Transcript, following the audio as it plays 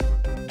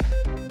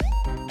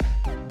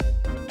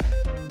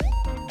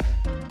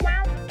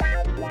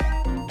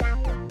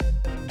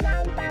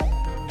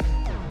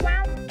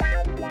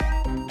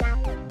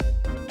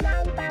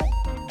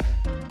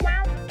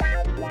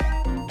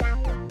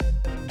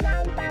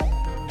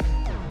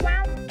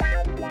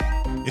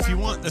if you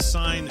want a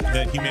sign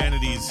that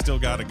humanity's still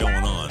got it going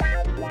on.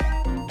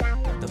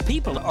 The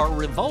people are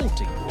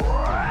revolting.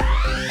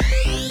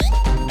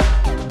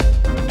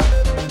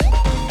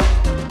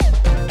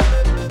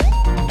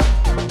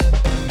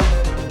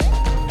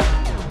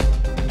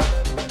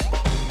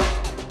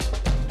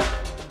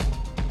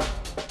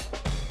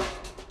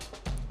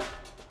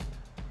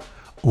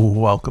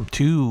 Welcome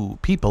to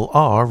People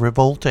Are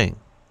Revolting,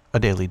 a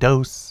daily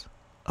dose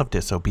of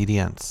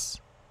disobedience.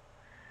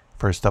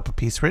 First up, a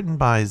piece written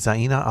by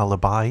Zaina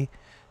Alabai,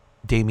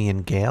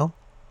 Damian Gale,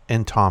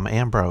 and Tom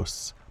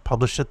Ambrose,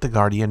 published at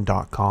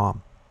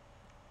theguardian.com.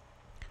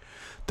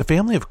 The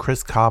family of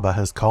Chris Kaba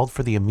has called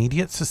for the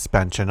immediate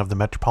suspension of the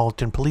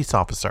Metropolitan Police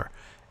officer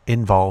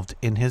involved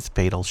in his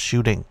fatal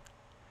shooting.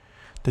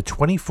 The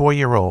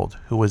 24-year-old,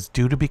 who was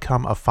due to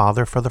become a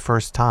father for the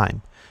first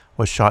time,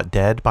 was shot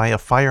dead by a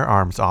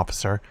firearms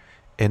officer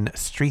in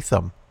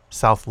Streatham,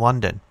 South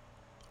London,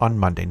 on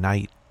Monday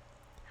night.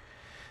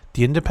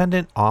 The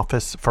Independent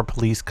Office for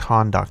Police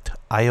Conduct,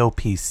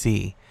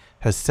 IOPC,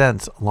 has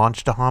since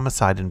launched a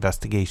homicide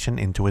investigation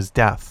into his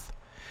death,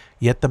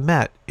 yet the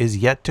Met is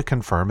yet to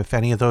confirm if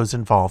any of those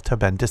involved have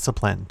been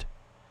disciplined.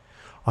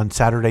 On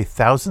Saturday,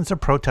 thousands of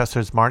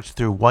protesters marched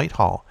through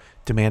Whitehall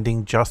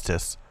demanding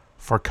justice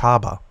for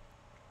Kaba.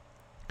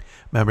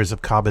 Members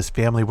of Kaba's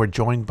family were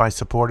joined by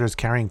supporters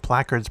carrying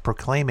placards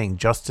proclaiming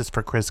justice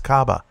for Chris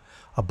Kaba,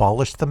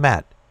 abolish the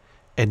Met,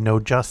 and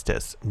no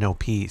justice, no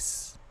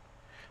peace.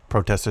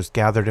 Protesters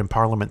gathered in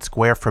Parliament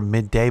Square from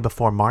midday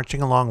before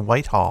marching along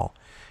Whitehall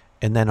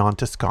and then on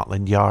to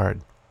Scotland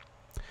Yard.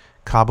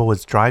 Kaba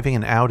was driving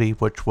an Audi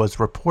which was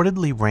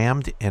reportedly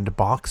rammed and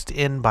boxed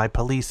in by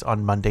police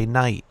on Monday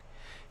night.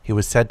 He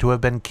was said to have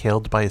been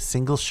killed by a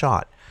single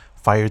shot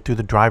fired through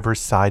the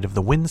driver's side of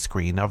the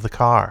windscreen of the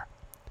car.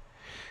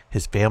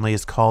 His family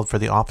has called for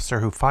the officer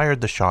who fired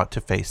the shot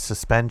to face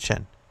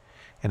suspension.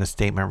 In a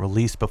statement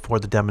released before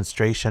the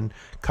demonstration,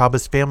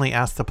 Kaba's family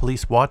asked the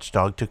police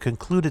watchdog to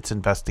conclude its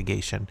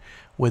investigation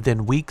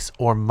within weeks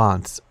or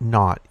months,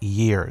 not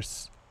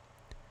years.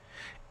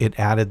 It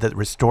added that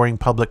restoring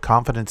public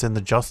confidence in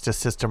the justice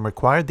system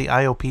required the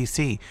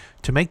IOPC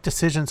to make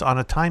decisions on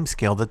a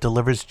timescale that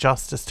delivers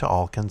justice to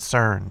all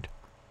concerned.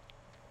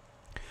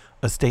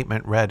 A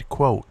statement read,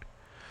 quote,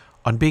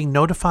 "On being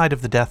notified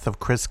of the death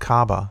of Chris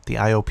Kaba, the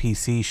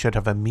IOPC should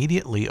have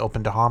immediately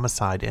opened a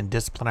homicide and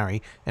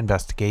disciplinary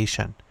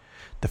investigation.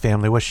 The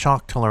family was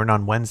shocked to learn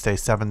on Wednesday,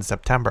 7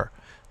 September,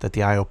 that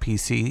the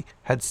IOPC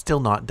had still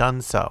not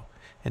done so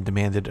and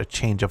demanded a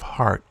change of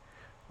heart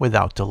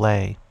without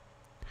delay.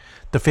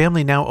 The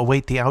family now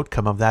await the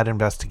outcome of that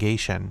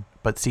investigation,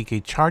 but seek a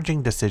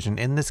charging decision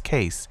in this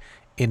case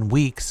in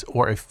weeks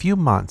or a few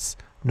months,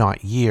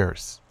 not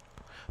years.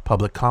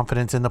 Public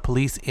confidence in the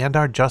police and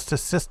our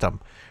justice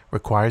system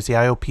requires the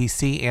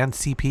IOPC and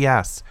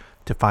CPS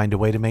to find a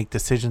way to make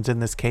decisions in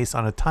this case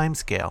on a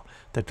timescale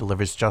that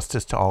delivers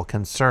justice to all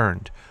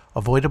concerned.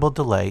 Avoidable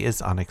delay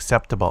is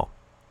unacceptable.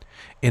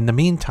 In the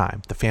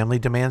meantime, the family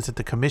demands that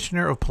the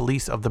Commissioner of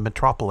Police of the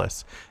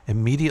Metropolis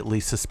immediately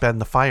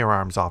suspend the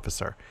firearms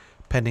officer,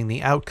 pending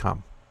the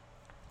outcome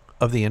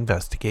of the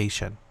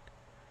investigation."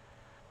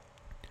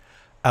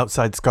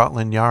 Outside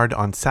Scotland Yard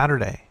on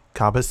Saturday,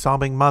 Kaba's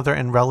sobbing mother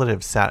and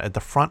relatives sat at the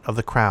front of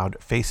the crowd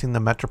facing the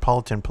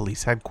Metropolitan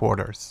Police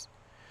headquarters.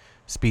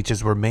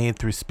 Speeches were made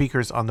through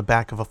speakers on the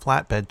back of a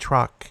flatbed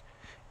truck,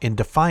 in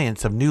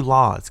defiance of new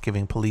laws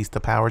giving police the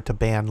power to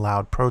ban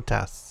loud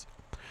protests.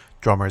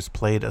 Drummers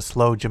played a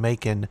slow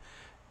Jamaican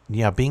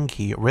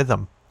Nyabingi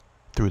rhythm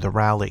through the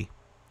rally.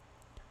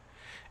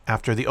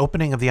 After the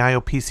opening of the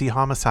IOPC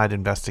homicide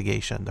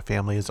investigation, the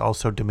family has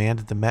also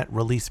demanded the Met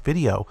release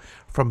video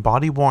from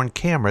body-worn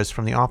cameras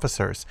from the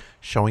officers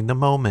showing the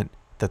moment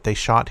that they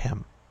shot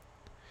him.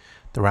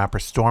 The rapper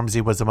Stormzy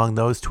was among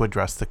those to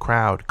address the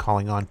crowd,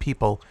 calling on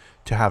people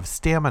to have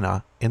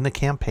stamina in the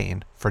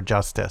campaign for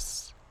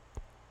justice.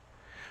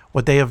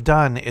 "What they have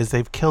done is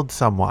they've killed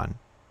someone.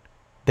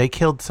 They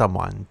killed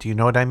someone, do you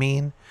know what I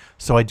mean?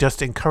 So I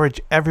just encourage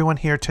everyone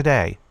here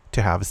today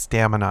to have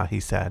stamina," he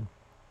said.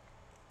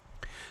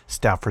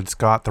 Stafford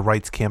Scott, the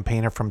rights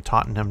campaigner from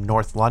Tottenham,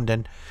 North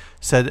London,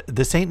 said,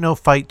 "This ain't no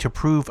fight to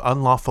prove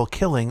unlawful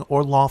killing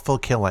or lawful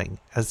killing,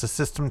 as the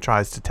system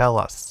tries to tell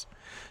us.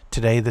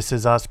 Today this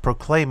is us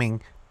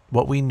proclaiming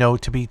what we know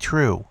to be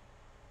true.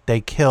 They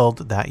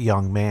killed that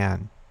young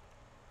man."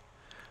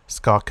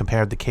 Scott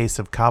compared the case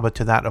of Kaba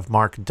to that of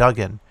Mark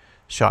Duggan,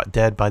 shot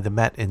dead by the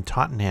Met in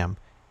Tottenham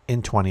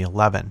in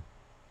 2011.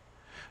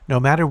 "No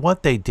matter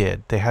what they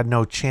did, they had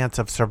no chance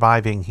of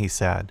surviving," he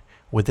said.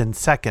 "Within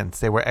seconds,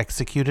 they were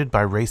executed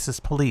by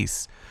racist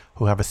police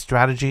who have a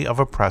strategy of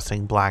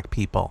oppressing black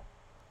people."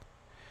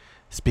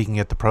 Speaking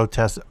at the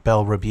protest,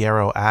 Bel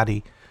Ribeiro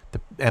Addy,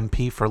 the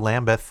MP for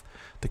Lambeth,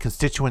 the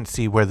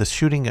constituency where the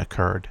shooting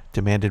occurred,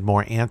 demanded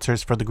more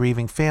answers for the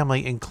grieving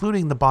family,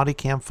 including the body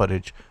cam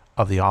footage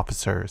of the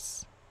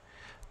officers.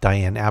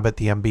 Diane Abbott,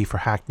 the MB for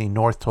Hackney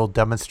North, told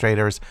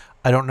demonstrators,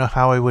 "I don't know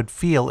how I would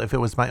feel if it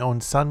was my own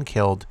son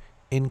killed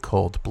in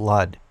cold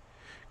blood.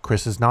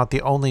 Chris is not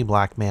the only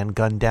black man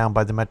gunned down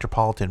by the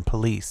Metropolitan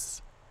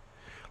Police."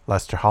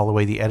 Lester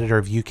Holloway, the editor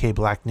of UK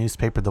black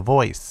newspaper The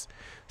Voice,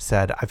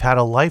 said, "I've had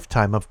a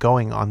lifetime of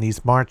going on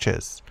these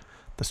marches.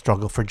 The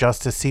struggle for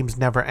justice seems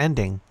never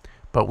ending,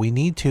 but we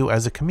need to,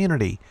 as a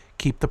community,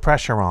 keep the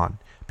pressure on,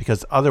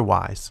 because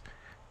otherwise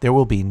there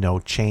will be no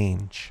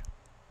change."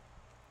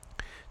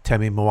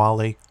 Temi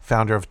Mwali,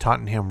 founder of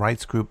Tottenham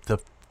rights group The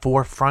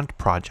Forefront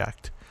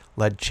Project,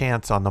 led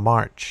chants on the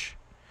march.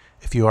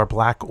 "If you are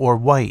black or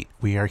white,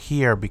 we are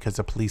here because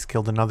the police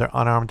killed another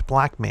unarmed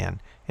black man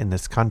in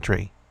this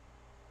country."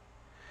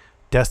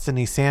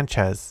 Destiny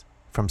Sanchez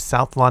from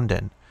South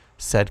London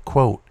said,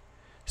 quote,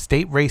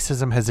 "State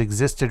racism has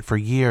existed for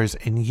years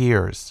and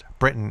years.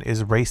 Britain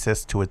is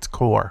racist to its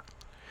core.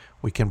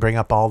 We can bring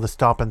up all the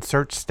stop and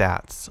search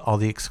stats, all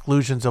the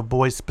exclusions of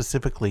boys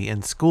specifically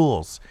in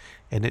schools,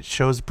 and it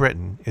shows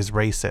Britain is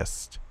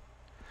racist.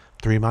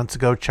 3 months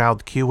ago,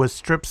 Child Q was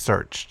strip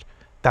searched.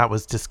 That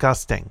was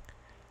disgusting.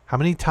 How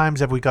many times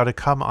have we got to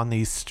come on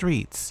these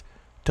streets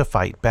to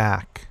fight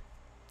back?"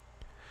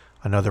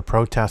 Another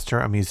protester,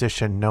 a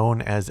musician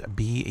known as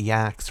B.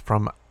 Yax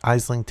from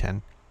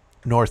Islington,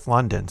 North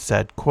London,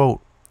 said,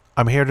 quote,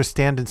 "I'm here to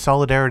stand in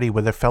solidarity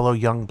with a fellow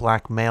young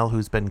black male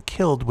who's been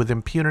killed with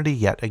impunity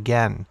yet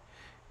again.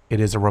 It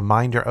is a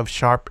reminder of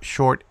sharp,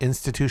 short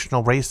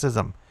institutional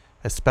racism,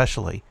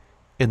 especially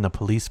in the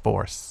police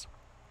force.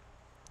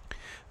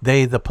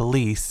 They, the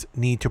police,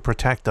 need to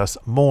protect us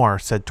more,"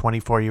 said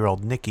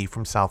 24-year-old Nikki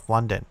from South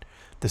London.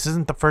 "This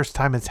isn't the first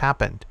time it's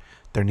happened.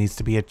 There needs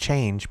to be a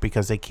change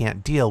because they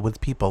can't deal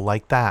with people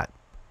like that."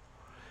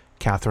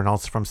 Catherine,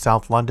 also from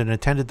South London,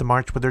 attended the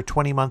march with her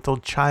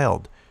 20-month-old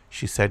child.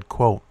 She said,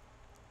 quote,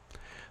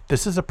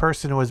 "This is a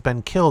person who has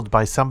been killed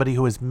by somebody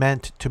who is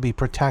meant to be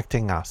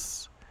protecting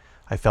us.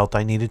 I felt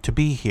I needed to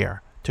be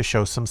here to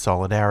show some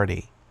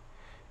solidarity.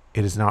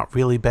 It has not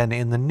really been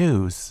in the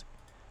news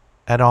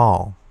at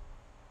all."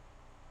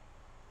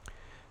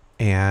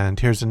 And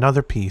here's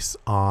another piece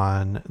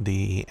on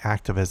the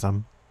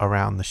activism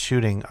around the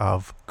shooting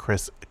of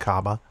Chris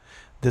Kaba.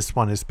 This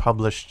one is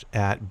published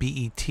at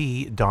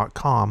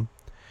BET.com,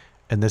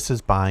 and this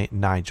is by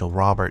Nigel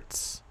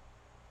Roberts.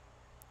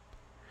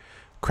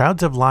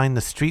 "Crowds have lined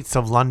the streets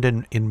of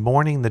London in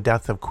mourning the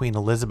death of Queen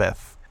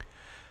Elizabeth.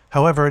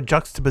 However, a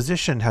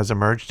juxtaposition has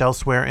emerged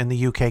elsewhere in the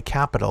UK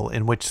capital,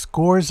 in which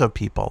scores of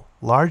people,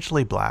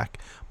 largely black,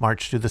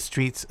 marched through the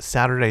streets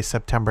Saturday,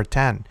 September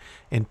 10,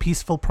 in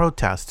peaceful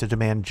protest to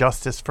demand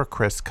justice for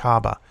Chris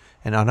Kaba,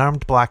 an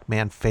unarmed black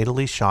man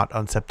fatally shot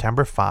on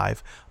September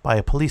 5 by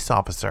a police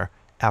officer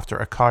after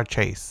a car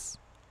chase.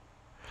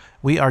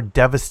 We are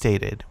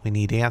devastated. We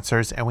need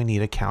answers and we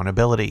need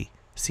accountability."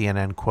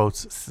 CNN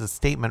quotes a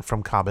statement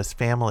from Kaba's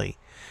family.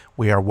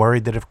 "We are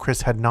worried that if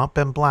Chris had not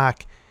been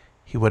black,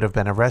 he would have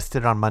been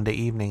arrested on Monday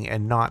evening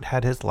and not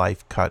had his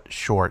life cut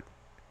short."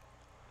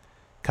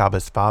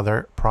 Kaba's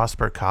father,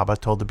 Prosper Kaba,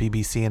 told the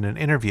BBC in an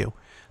interview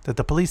that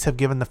the police have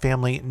given the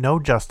family no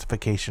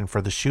justification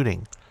for the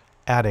shooting,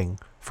 adding,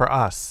 "For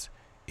us,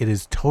 it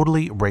is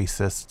totally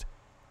racist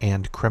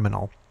and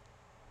criminal."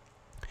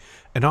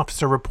 An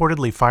officer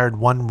reportedly fired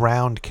one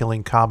round,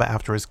 killing Kaba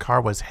after his car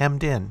was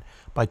hemmed in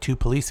by two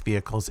police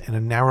vehicles in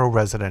a narrow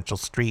residential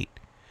street.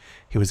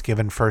 He was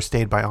given first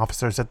aid by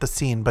officers at the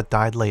scene but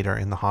died later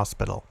in the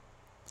hospital.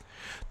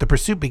 The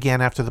pursuit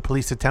began after the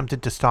police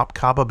attempted to stop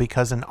Kaba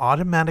because an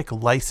automatic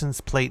license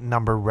plate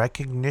number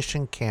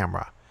recognition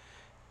camera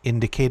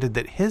indicated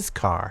that his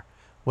car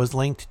was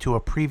linked to a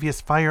previous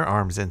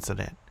firearms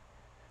incident.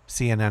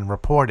 CNN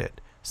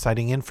reported,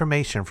 citing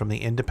information from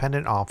the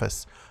Independent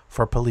Office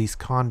for Police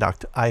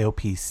Conduct,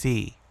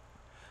 IOPC.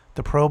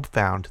 The probe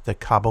found that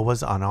Kaba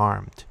was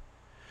unarmed.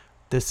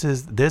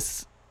 This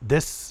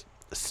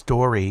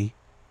story,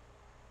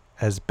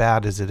 as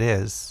bad as it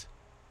is,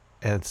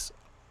 as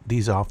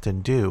these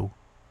often do,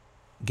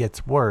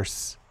 gets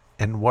worse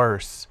and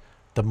worse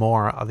the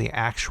more of the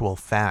actual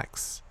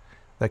facts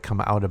that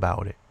come out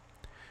about it.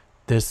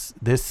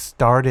 This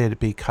started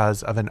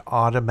because of an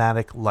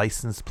automatic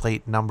license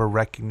plate number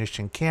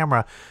recognition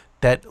camera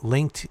that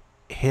linked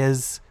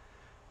his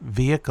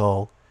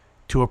vehicle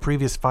to a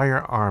previous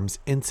firearms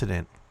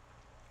incident.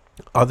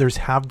 Others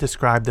have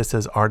described this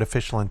as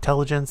artificial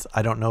intelligence.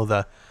 I don't know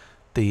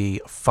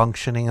the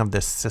functioning of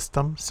this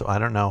system, so I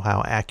don't know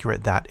how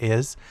accurate that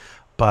is,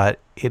 but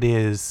it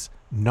is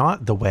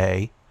not the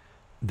way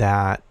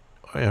that,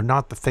 or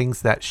not the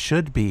things that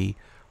should be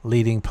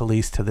leading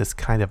police to this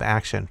kind of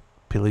action.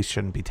 Police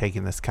shouldn't be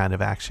taking this kind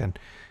of action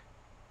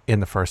in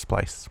the first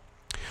place.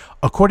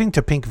 According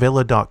to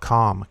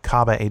pinkvilla.com,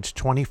 Kaba, aged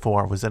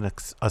 24, was an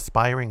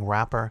aspiring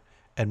rapper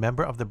and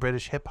member of the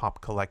British hip-hop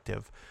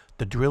collective,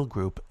 the drill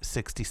group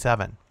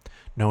 67,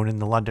 known in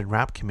the London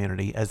rap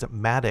community as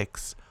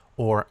Maddox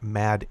or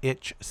Mad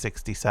Itch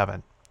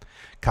 67.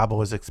 Kaba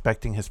was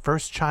expecting his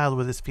first child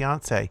with his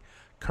fiancée,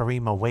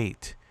 Karima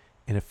Waite,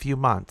 in a few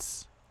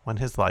months when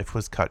his life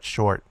was cut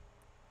short.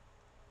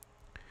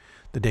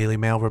 The Daily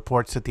Mail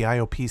reports that the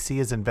IOPC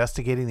is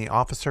investigating the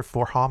officer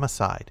for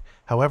homicide.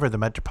 However, the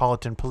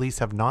Metropolitan Police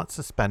have not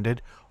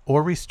suspended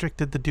or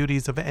restricted the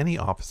duties of any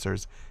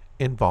officers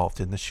involved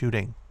in the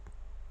shooting.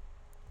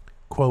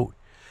 Quote,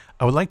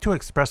 I would like to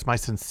express my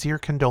sincere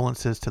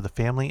condolences to the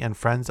family and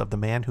friends of the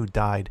man who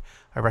died.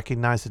 I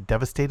recognize the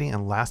devastating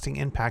and lasting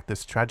impact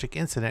this tragic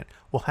incident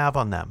will have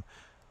on them,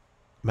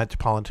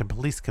 Metropolitan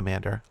Police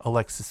Commander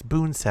Alexis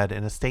Boone said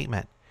in a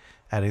statement,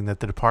 adding that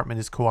the department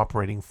is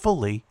cooperating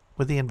fully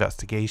with the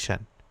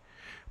investigation.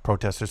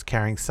 Protesters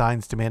carrying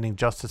signs demanding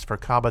justice for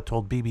Kaba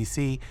told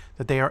BBC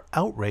that they are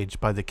outraged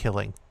by the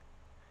killing.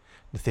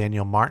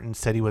 Nathaniel Martin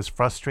said he was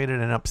frustrated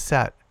and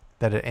upset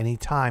that at any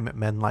time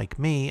men like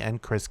me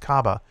and Chris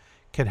Kaba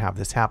can have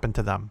this happen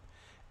to them,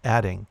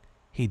 adding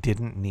he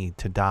didn't need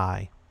to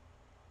die.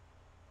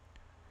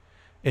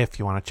 If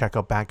you want to check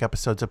out back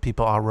episodes of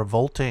People Are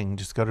Revolting,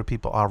 just go to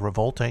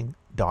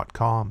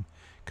peoplearerevolting.com.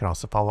 You can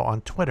also follow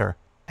on Twitter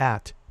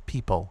at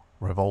People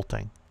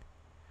Revolting.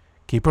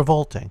 Keep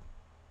revolting,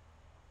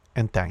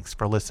 and thanks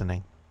for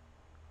listening.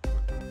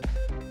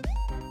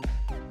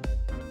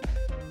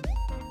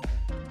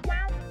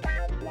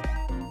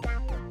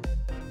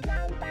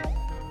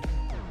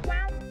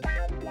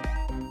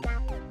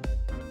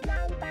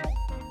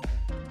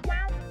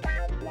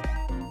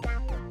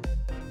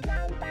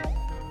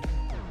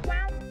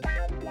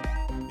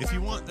 If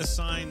you want a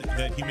sign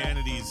that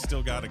humanity's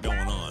still got it going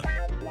on,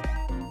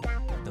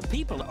 The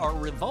people are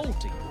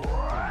revolting.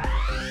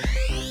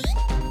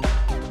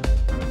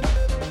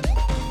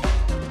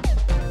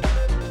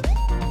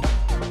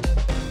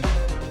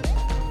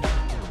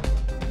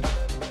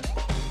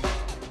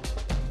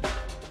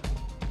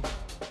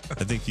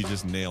 I think you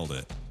just nailed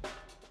it.